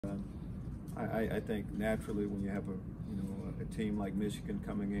I think naturally when you have a team like Michigan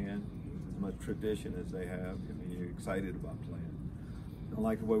coming in, as much tradition as they have, I mean, you're excited about playing. I don't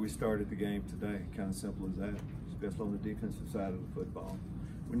like the way we started the game today. Kind of simple as that, especially on the defensive side of the football.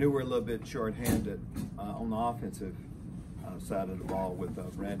 We knew we were a little bit short-handed on the offensive side of the ball with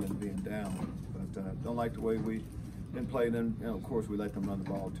Brandon being down, but don't like the way we didn't play them. Of course, we let them run the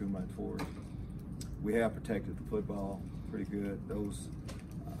ball too much for us. We have protected the football pretty good. Those,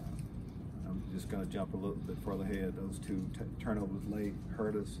 I'm just going to jump a little bit further ahead. Those two turnovers late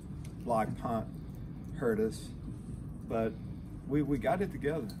hurt us. Block punt hurt us, but we got it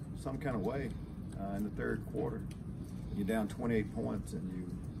together some kind of way in the third quarter. You're down 28 points and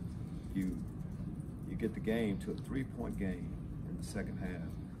you get the game to a 3-point game in the second half.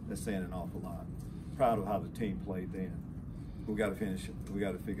 That's saying an awful lot. Proud of how the team played then. We got to finish. We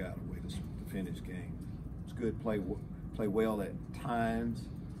got to figure out a way to finish games. It's good play well at times,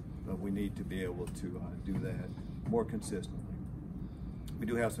 but we need to be able to do that more consistently. We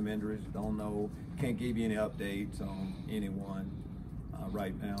do have some injuries. Don't know. Can't give you any updates on anyone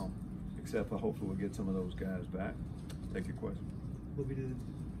right now, except for hopefully we'll get some of those guys back. Take your question. Lovie,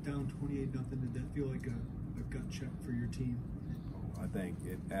 down 28-0, did that feel like a gut check for your team? I think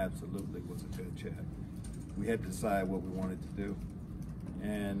it absolutely was a good check. We had to decide what we wanted to do,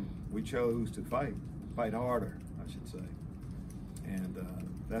 and we chose to fight harder, I should say. And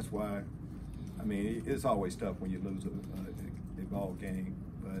that's why, I mean, it's always tough when you lose a ball game,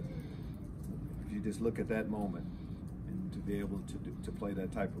 but if you just look at that moment and to be able to play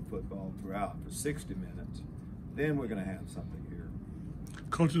that type of football throughout for 60 minutes, then we're going to have something here.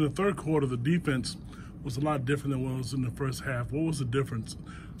 Coach, in the third quarter, the defense was a lot different than what was in the first half. What was the difference?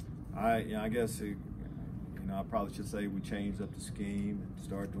 I guess I probably should say we changed up the scheme and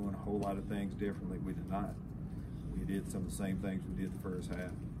started doing a whole lot of things differently. We did not. We did some of the same things we did the first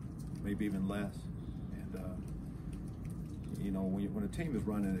half, maybe even less. And when a team is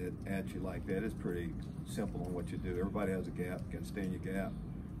running it at you like that, it's pretty simple on what you do. Everybody has a gap. You got to stay in your gap,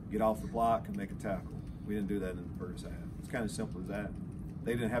 get off the block, and make a tackle. We didn't do that in the first half. It's kind of simple as that.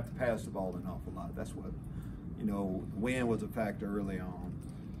 They didn't have to pass the ball an awful lot. That's what, wind was a factor early on,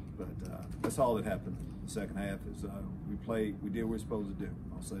 but that's all that happened in the second half is we did what we were supposed to do.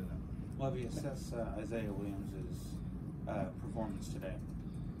 I'll say that. Lovie, assess Isaiah Williams' performance today.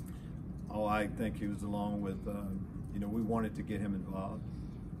 Oh, I think he was along with, we wanted to get him involved,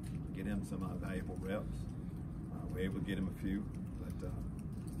 get him some valuable reps. We were able to get him a few, but,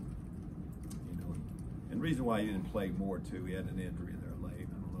 and the reason why he didn't play more, too, he had an injury there late. I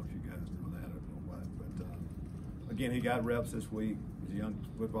don't know if you guys know that or what, but again, he got reps this week. He's a young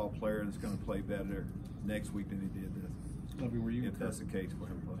football player that's going to play better next week than he did this. Lovie, were you if that's the case for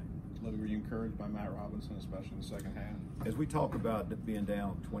him playing. Lovie, were you encouraged by Matt Robinson, especially in the second half? As we talk about being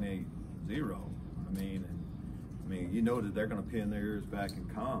down 28-0, I mean, that they're going to pin their ears back and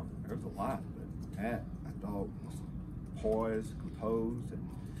calm. There's a lot, but Matt, I thought, was poised, composed, and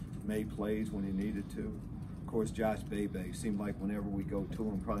made plays when he needed to. Of course, Josh Bebe seemed like whenever we go to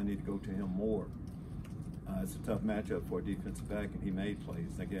him, probably need to go to him more. It's a tough matchup for a defensive back, and he made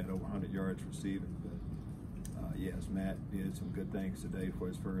plays. I think he had over 100 yards receiving. But yes, Matt did some good things today for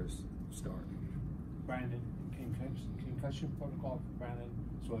his first start. Brandon, concussion protocol for Brandon.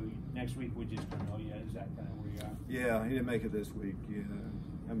 So next week we just don't know yet. Is that kind of where you're at? Yeah, he didn't make it this week. Yeah,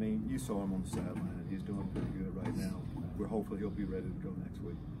 I mean, you saw him on the sideline. He's doing pretty good right now. We're hopeful he'll be ready to go next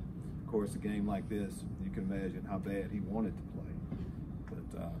week. Of course, a game like this, you can imagine how bad he wanted to play. But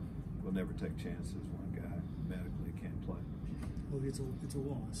we'll never take chances when a guy medically can't play. Well, it's a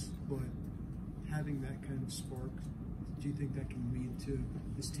loss, but having that kind of spark, do you think that can lead to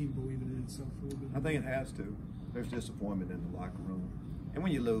this team believing in itself a little bit? I think it has to. There's disappointment in the locker room. And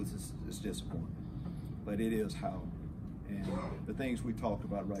when you lose, it's disappointing. But it is how. And the things we talked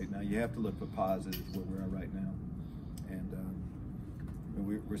about right now, you have to look for positives where we're at right now. And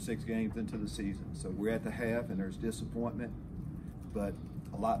we're 6 games into the season. So we're at the half and there's disappointment, but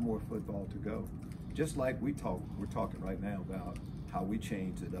a lot more football to go. Just like we're talking right now about how we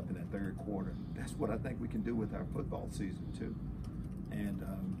changed it up in that third quarter. That's what I think we can do with our football season too. And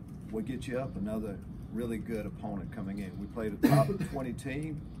we'll get you up another really good opponent coming in. We played a top 20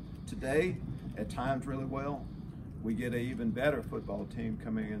 team today, at times really well. We get an even better football team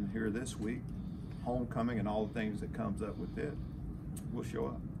coming in here this week, homecoming and all the things that comes up with it. We'll show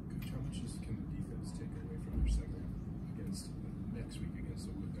up. Coach, how much can the defense take away from their second against next week against a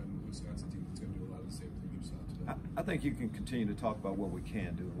Wisconsin team that's going to do a lot of the same things you saw today? I think you can continue to talk about what we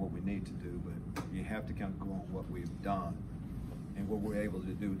can do and what we need to do, but you have to kind of go on what we've done and what we're able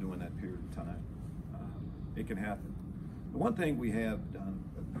to do during that period of time. It can happen. The one thing we have done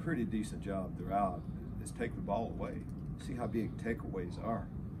a pretty decent job throughout is take the ball away. See how big takeaways are.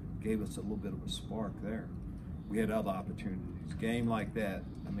 Gave us a little bit of a spark there. We had other opportunities. Game like that,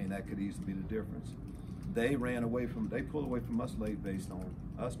 I mean, that could easily be the difference. They pulled away from us late based on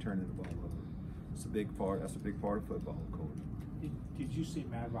us turning the ball over. It's a big part. That's a big part of football, of course. Did you see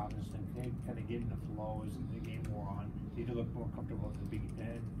Matt Robinson kind of getting the flow as the game wore on? Did he look more comfortable at the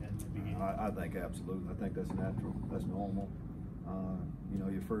beginning? I think absolutely. I think that's natural. That's normal. You know,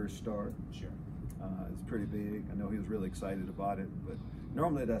 your first start. Sure. It's pretty big. I know he was really excited about it, but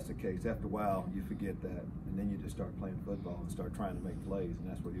normally that's the case. After a while, you forget that, and then you just start playing football and start trying to make plays, and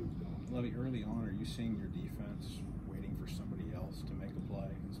that's what he was doing. Lovie, early on, are you seeing your defense waiting for somebody else to make a play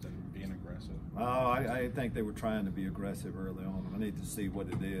instead of being aggressive? I think they were trying to be aggressive early on. I need to see what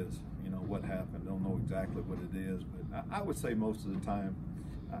it is, you know, what happened. Don't know exactly what it is, but I would say most of the time,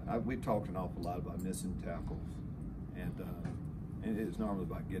 we talked an awful lot about missing tackles, and it's normally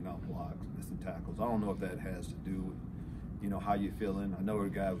about getting off blocks, missing tackles. I don't know if that has to do with, you know, how you feeling. I know the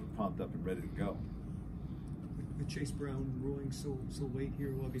guys were pumped up and ready to go. With Chase Brown ruling so late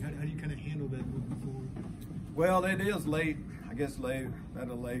here, Lovie, how do you kind of handle that moving forward? Well, it is late. I guess later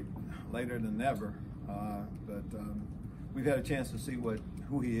than never. But we've had a chance to see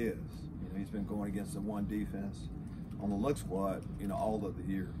who he is. You know, he's been going against the one defense on the look squad, you know, all of the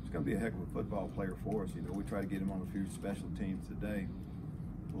year. He's going to be a heck of a football player for us. You know, we try to get him on a few special teams today.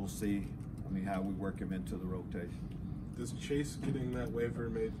 We'll see. I mean, how we work him into the rotation. Does Chase getting that waiver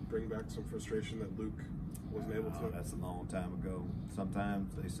bring back some frustration that Luke wasn't able to? That's a long time ago.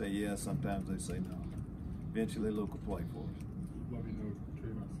 Sometimes they say yes, sometimes they say no. Eventually, Luke will play for us. Lovie knows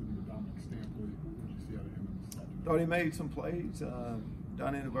Trayvon sitting with Dominic Stamp. What did you see out of him in the second? Thought he made some plays.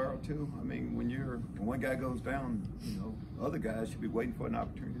 Don Navarro too. I mean, when one guy goes down, you know, other guys should be waiting for an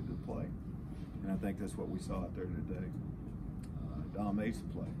opportunity to play. And I think that's what we saw out there today. Don made some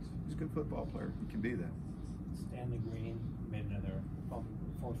plays. He's a good football player. He can be that. Stanley Green made another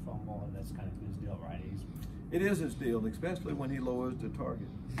fourth fumble, and that's kind of his deal, right? It is his deal, especially when he lowers the target,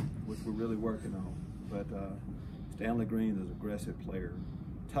 which we're really working on. But Stanley Green is an aggressive player,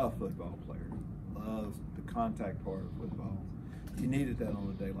 tough football player, loves the contact part of football. He needed that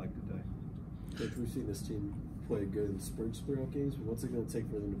on a day like today. Coach, we've seen this team play good in spurts throughout games, but what's it going to take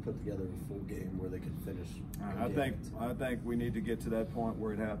for them to put together a full game where they can finish? I think we need to get to that point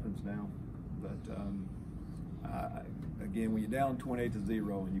where it happens now. But again, when you're down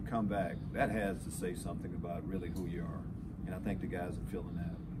 28-0 and you come back, that has to say something about really who you are. And I think the guys are feeling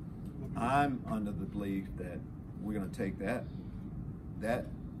that. I'm under the belief that we're going to take that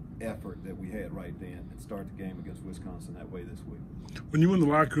effort that we had right then and start the game against Wisconsin that way this week. When you were in the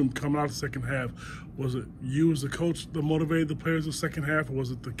locker room coming out of the second half, was it you as the coach that motivated the players in the second half, or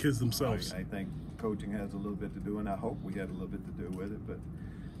was it the kids themselves? I think coaching has a little bit to do, and I hope we had a little bit to do with it, but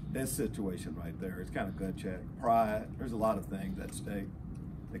this situation right there, it's kind of gut check. Pride, there's a lot of things at stake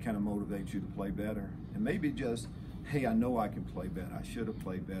that kind of motivate you to play better. And maybe just, hey, I know I can play better. I should have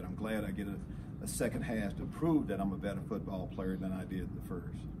played better. I'm glad I get a second half to prove that I'm a better football player than I did the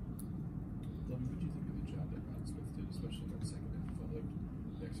first. Lovie, what do you think of the job that Ron Smith did, especially in that second half? I felt like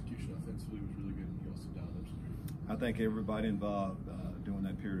the execution offensively was really good, and he also dialed up some. I think everybody involved during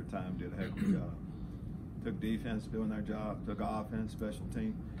that period of time did a heck of a job. Took defense doing their job, took offense, special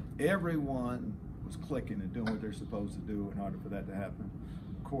team. Everyone was clicking and doing what they're supposed to do in order for that to happen.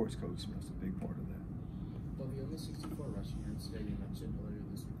 Of course, Coach Smith's a big part of that. Lovie, on the 64 rushing yards today, you mentioned earlier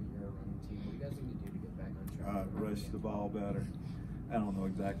this week that you're a running team. What do you guys need to do to get back on track? Rush the ball better. I don't know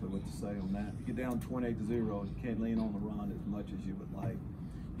exactly what to say on that. You get down 28-0, you can't lean on the run as much as you would like.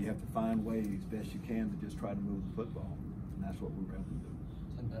 You have to find ways best you can to just try to move the football, and that's what we're able to do.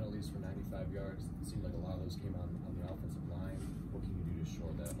 10 penalties for 95 yards. It seemed like a lot of those came on the offensive line. What can you do to shore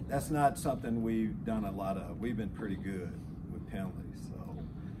that? That's not something we've done a lot of. We've been pretty good with penalties. So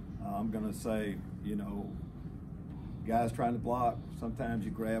I'm going to say, you know, guys trying to block, sometimes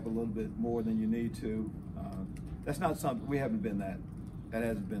you grab a little bit more than you need to. That's not something, we haven't been that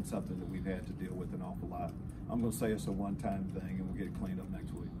hasn't been something that we've had to deal with an awful lot. I'm going to say it's a one-time thing, and we'll get it cleaned up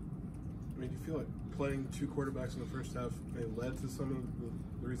next week. I mean, do you feel like playing two quarterbacks in the first half may led to some of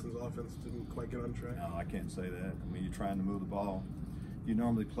the reasons offense didn't quite get on track? No, I can't say that. I mean, you're trying to move the ball. You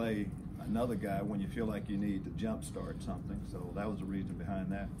normally play another guy when you feel like you need to jump start something, so that was the reason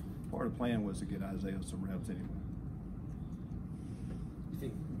behind that. Part of the plan was to get Isaiah some reps anyway. You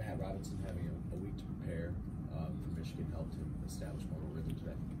think Matt Robinson having a week to prepare for Michigan helped him establish more of a rhythm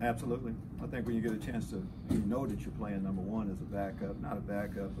today? Absolutely. I think when you get a chance to, you know that you're playing number one as a backup, not a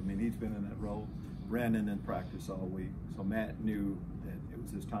backup. I mean, he's been in that role. Brandon in practice all week, so Matt knew that it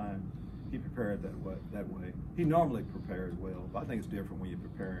was his time. he prepared that way. He normally prepares well, but I think it's different when you're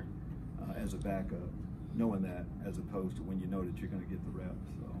preparing as a backup, knowing that, as opposed to when you know that you're going to get the reps.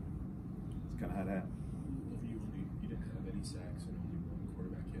 So it's kind of how it happened. You didn't have any sacks and only one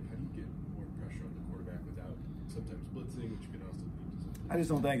quarterback hit. How do you get more pressure on the quarterback without sometimes blitzing, which can also lead to something? I just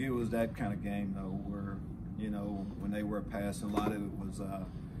don't think it was that kind of game, though, where, when they were passing, a lot of it was,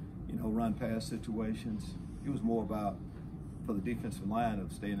 run pass situations. It was more about, for the defensive line,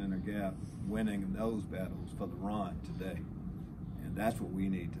 of staying in their gap, winning those battles for the run today. And that's what we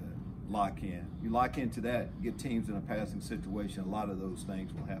need to lock in. You lock into that, get teams in a passing situation, a lot of those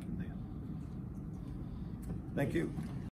things will happen then. Thank you.